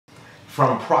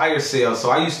From prior sales, so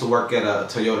I used to work at a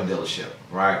Toyota dealership,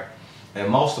 right? And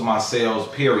most of my sales,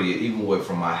 period, even with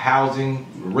from my housing,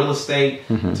 real estate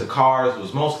to cars,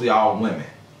 was mostly all women,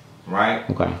 right?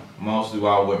 Okay. Mostly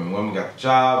all women. Women got the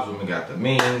jobs, women got the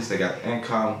means, they got the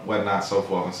income, whatnot, so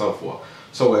forth and so forth.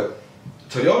 So at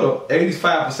Toyota,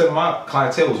 85% of my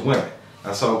clientele was women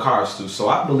I sold cars to. So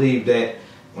I believe that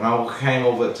when I came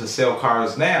over to sell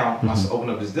cars now, I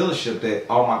opened up this dealership, that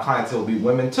all my clientele will be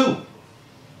women too.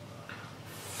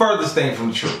 Furthest thing from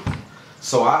the truth.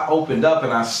 So I opened up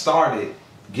and I started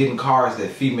getting cars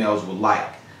that females would like.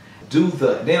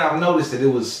 Then I noticed that it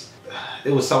was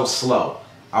so slow.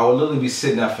 I would literally be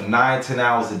sitting there for 9-10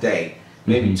 hours a day.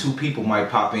 Maybe 2 people might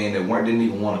pop in that didn't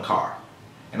even want a car.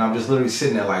 And I'm just literally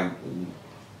sitting there like,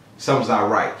 something's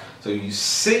not right. So you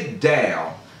sit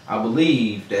down, I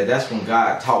believe that's when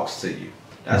God talks to you.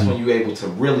 That's when you're able to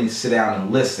really sit down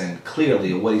and listen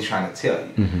clearly of what he's trying to tell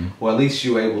you. Or at least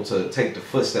you're able to take the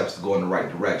footsteps to go in the right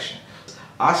direction.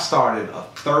 I started a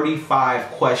 35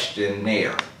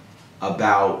 questionnaire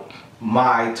about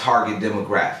my target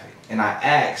demographic. And I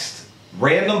asked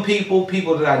random people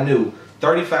that I knew,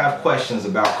 35 questions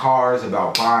about cars,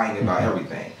 about buying, about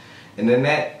everything. And then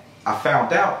I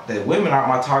found out that women aren't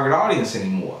my target audience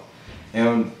anymore.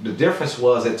 And the difference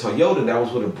was at Toyota, that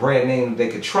was with a brand name that they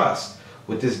could trust.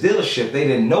 With this dealership, they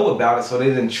didn't know about it, so they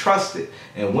didn't trust it.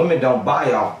 And women don't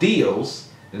buy off deals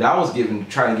that I was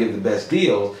trying to give the best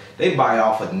deals. They buy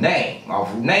off a name,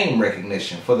 off name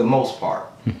recognition for the most part.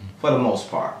 For the most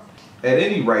part. At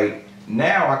any rate,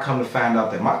 now I come to find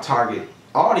out that my target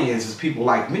audience is people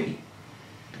like me.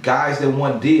 Guys that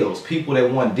want deals, people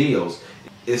that want deals.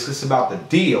 It's just about the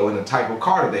deal and the type of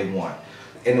car that they want.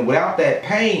 And without that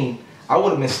pain, I would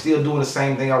have been still doing the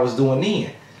same thing I was doing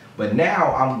then. But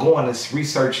now I'm going to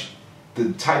research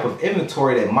the type of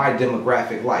inventory that my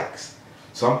demographic likes.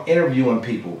 So I'm interviewing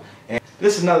people. And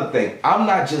this is another thing. I'm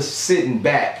not just sitting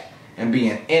back and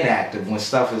being inactive when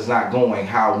stuff is not going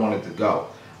how I want it to go.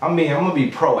 I'm going to be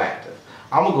proactive.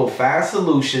 I'm going to go find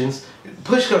solutions.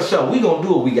 Push comes to shove, we going to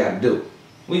do what we got to do.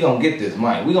 We going to get this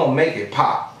money. We going to make it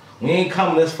pop. We ain't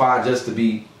coming this far just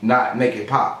to not make it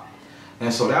pop.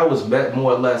 And so that was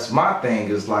more or less my thing,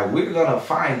 is like, we're going to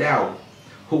find out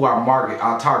who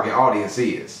our target audience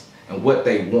is and what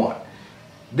they want.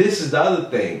 This is the other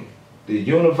thing. The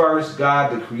universe,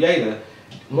 God, the creator,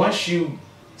 once you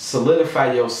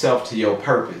solidify yourself to your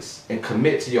purpose and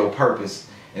commit to your purpose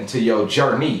and to your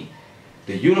journey,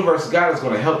 the universe, God, is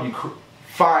going to help you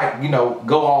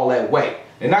go all that way.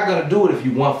 They're not going to do it if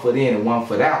you 1 foot in and 1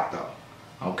 foot out though.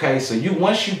 Okay, so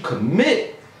once you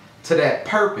commit to that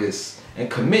purpose and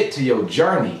commit to your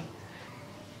journey,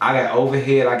 I got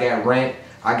overhead, I got rent,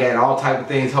 I got all type of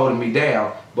things holding me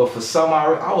down, but for some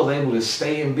I was able to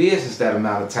stay in business that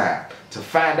amount of time, to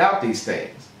find out these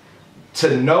things,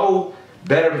 to know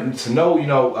better, to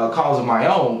know, a cause of my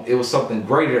own. It was something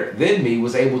greater than me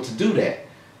was able to do that.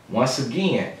 Once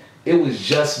again, it was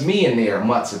just me in there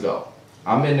months ago.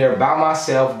 I'm in there by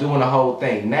myself doing the whole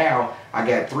thing. Now I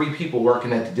got 3 people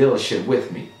working at the dealership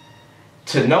with me,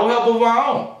 to no help of my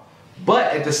own.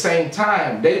 But at the same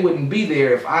time, they wouldn't be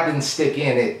there if I didn't stick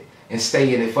in it and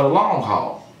stay in it for the long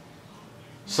haul.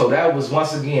 So that was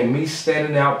once again me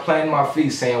standing out, planting my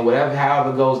feet, saying however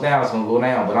it goes down, it's gonna go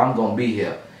down, but I'm gonna be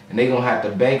here. And they're gonna have to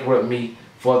bankrupt me,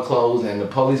 foreclose, and the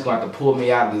police gonna have to pull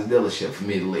me out of this dealership for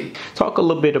me to leave. Talk a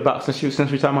little bit about, since we're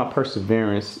talking about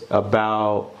perseverance,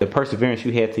 about the perseverance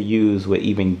you had to use with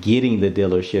even getting the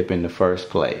dealership in the first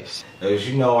place. As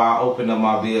you know, I opened up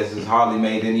my business, hardly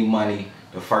made any money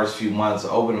the first few months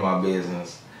of opening my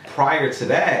business. Prior to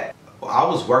that, I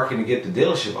was working to get the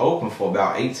dealership open for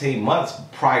about 18 months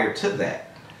prior to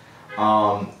that.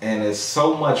 And it's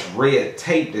so much red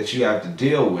tape that you have to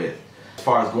deal with as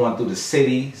far as going through the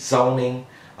city, zoning,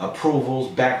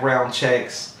 approvals, background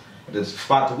checks. The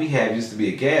spot that we had used to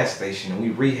be a gas station, and we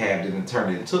rehabbed it and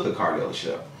turned it into the car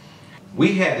dealership.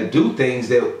 We had to do things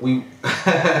that we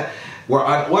were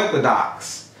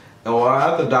unorthodox, or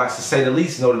unorthodox to say the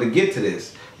least, in order to get to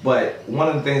this. But one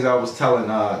of the things I was telling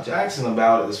Jackson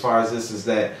about as far as this is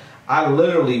that I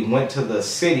literally went to the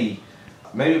city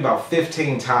maybe about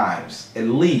 15 times at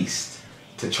least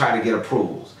to try to get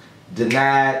approvals.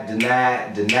 Denied,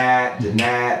 denied, denied,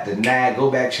 denied, denied,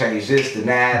 go back, change this,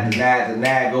 denied, denied,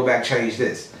 denied, go back, change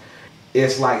this.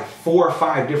 It's like 4 or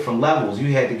 5 different levels.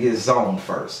 You had to get zoned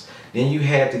first. Then you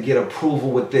had to get approval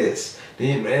with this.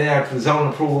 Then after zone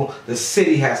approval, the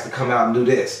city has to come out and do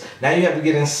this. Now you have to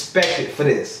get inspected for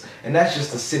this. And that's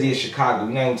just the city of Chicago.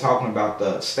 We're not even talking about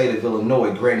the state of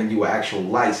Illinois granting you an actual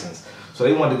license. So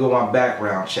they wanted to go on my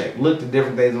background check, looked at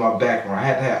different things in my background. I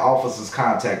had to have officers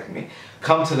contact me,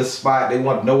 come to the spot. They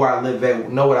wanted to know where I lived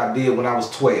at, know what I did when I was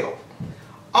 12.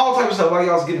 All type of stuff, like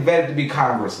y'all was getting vetted to be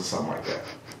Congress or something like that.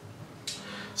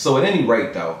 So at any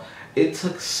rate though, it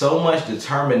took so much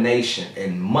determination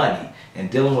and money and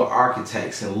dealing with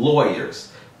architects and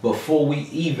lawyers before we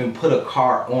even put a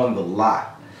car on the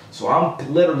lot. So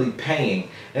I'm literally paying,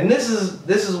 and this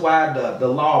is why the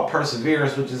law of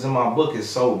perseverance, which is in my book, is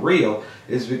so real,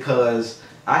 is because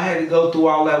I had to go through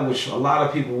all that, which a lot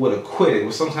of people would have quit it.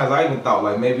 But sometimes I even thought,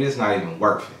 like, maybe it's not even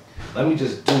worth it. Let me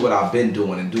just do what I've been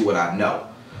doing and do what I know.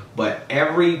 But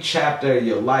every chapter of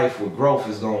your life with growth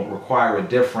is going to require a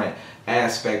different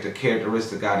aspect or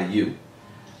characteristic out of you.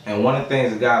 And one of the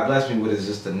things that God blessed me with is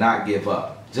just to not give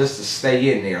up, just to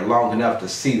stay in there long enough to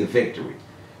see the victory.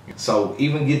 So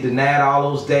even get denied all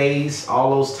those days,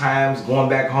 all those times, going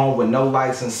back home with no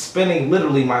license, spending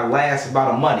literally my last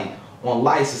amount of money on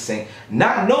licensing,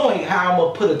 not knowing how I'm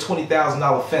going to put a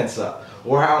 $20,000 fence up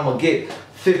or how I'm going to get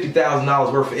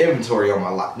 $50,000 worth of inventory on my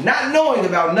lot. Not knowing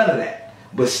about none of that,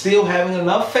 but still having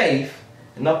enough faith,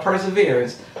 enough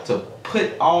perseverance to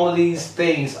put all of these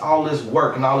things, all this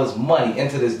work and all this money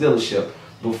into this dealership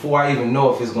before I even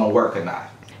know if it's going to work or not.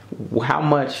 How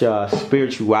much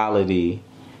spirituality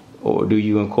or do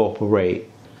you incorporate?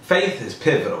 Faith is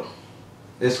pivotal.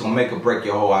 It's going to make or break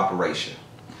your whole operation.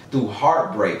 Through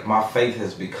heartbreak, my faith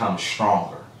has become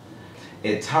stronger.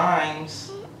 At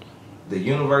times, the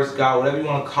universe, God, whatever you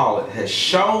want to call it, has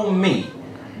shown me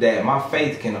that my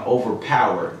faith can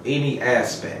overpower any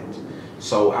aspect.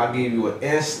 So I'll give you an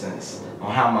instance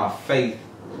on how my faith,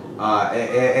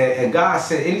 and God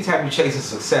said anytime you're chasing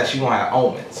success, you're going to have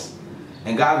omens.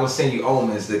 And God will send you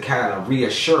omens that kind of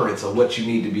reassurance of what you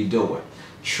need to be doing.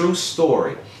 True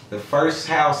story. The first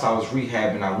house I was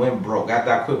rehabbing, I went broke. After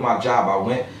I quit my job, I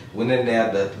went in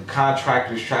there. The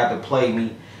contractors tried to play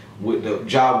me. The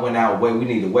job went out way. We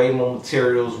needed way more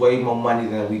materials, way more money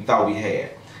than we thought we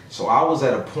had. So I was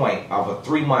at a point of a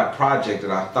 3-month project that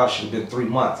I thought should have been 3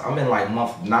 months. I'm in like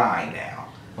month 9 now,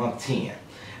 month 10.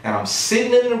 And I'm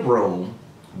sitting in the room,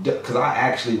 because I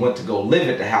actually went to go live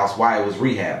at the house while I was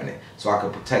rehabbing it so I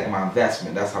could protect my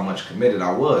investment. That's how much committed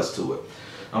I was to it.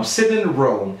 I'm sitting in the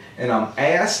room and I'm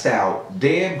assed out,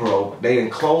 dead broke. They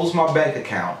didn't close my bank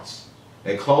accounts.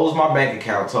 They closed my bank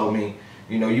account, told me,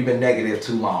 you know, you've been negative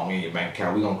too long in your bank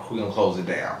account. We're gonna close it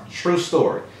down. True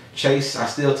story. Chase, I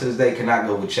still to this day cannot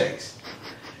go with Chase.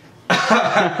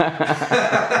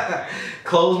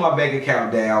 Closed my bank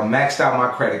account down, maxed out my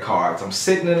credit cards. I'm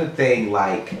sitting in the thing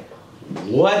like,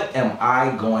 what am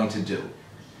I going to do?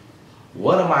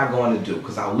 What am I going to do?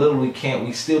 Because I literally can't.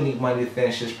 We still need money to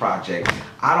finish this project.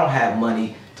 I don't have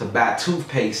money to buy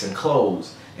toothpaste and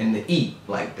clothes and to eat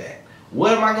like that.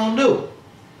 What am I going to do?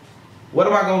 What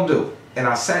am I going to do? And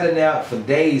I sat in there for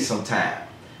days sometime.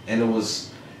 And it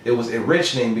was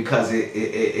enriching because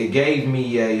it gave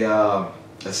me a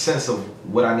sense of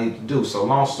what I need to do. So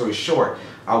long story short,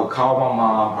 I would call my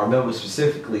mom. I remember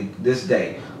specifically this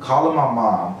day, calling my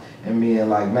mom and being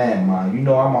like, man, Mom, you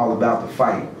know I'm all about the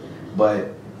fight,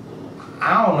 but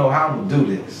I don't know how I'm gonna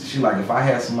do this. She like, if I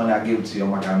had some money, I'd give it to you.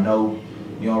 I'm like, I know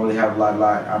you don't really have a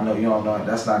lot. I know you don't know.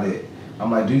 That's not it.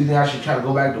 I'm like, do you think I should try to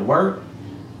go back to work?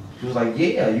 She was like,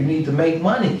 yeah, you need to make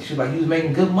money. She was like, you was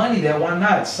making good money there. Why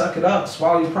not? Suck it up,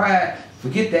 swallow your pride,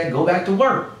 forget that, go back to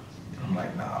work. I'm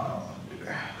like, no, I don't wanna do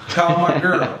that. Call my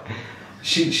girl.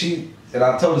 And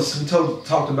I told her, we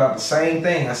talked about the same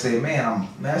thing. I said, man,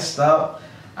 I'm messed up.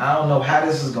 I don't know how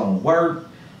this is gonna work.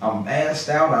 I'm assed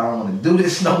out. I don't want to do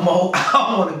this no more. I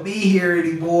don't want to be here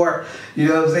anymore. You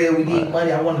know what I'm saying? We need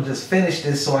money. I want to just finish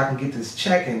this so I can get this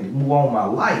check and move on with my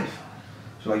life.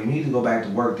 So like, you need to go back to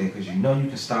work there because you know you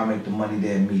can start making the money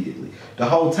there immediately. The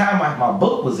whole time my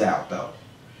book was out though.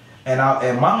 And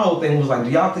my whole thing was like, do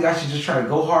y'all think I should just try to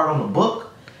go hard on the book?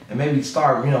 And maybe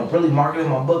start, you know, really marketing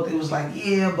my book. It was like,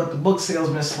 yeah, but the book sales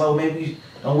been slow. Maybe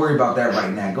don't worry about that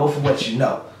right now. Go for what you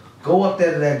know. Go up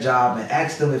there to that job and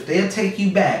ask them if they'll take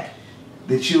you back,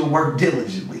 that you'll work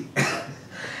diligently.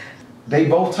 They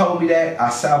both told me that. I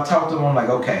talked to them. I'm like,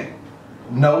 okay,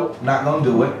 no, not gonna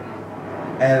do it.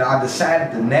 And I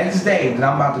decided the next day that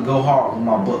I'm about to go hard with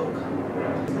my book.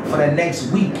 For that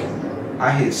next week,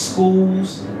 I hit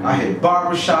schools, I hit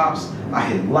barbershops, I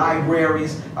hit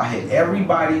libraries, I hit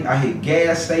everybody, I hit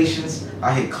gas stations,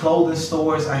 I hit clothing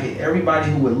stores, I hit everybody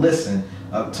who would listen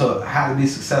to how to be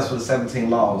successful with 17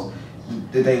 laws.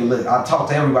 I talked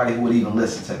to everybody who would even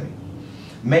listen to me.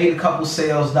 Made a couple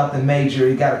sales, nothing major,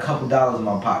 it got a couple dollars in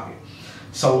my pocket.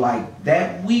 So like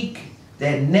that week,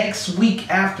 that next week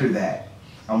after that,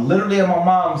 I'm literally at my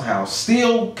mom's house,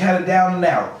 still kind of down and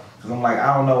out, Because I'm like,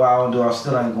 I don't know what I want to do. I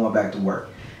still ain't going back to work.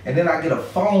 And then I get a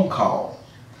phone call.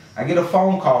 I get a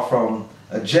phone call from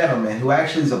a gentleman who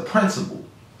actually is a principal.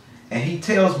 And he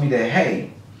tells me that,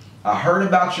 hey, I heard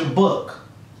about your book.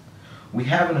 We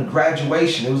having a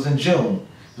graduation. It was in June.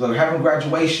 We're having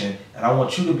graduation, and I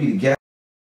want you to be the guest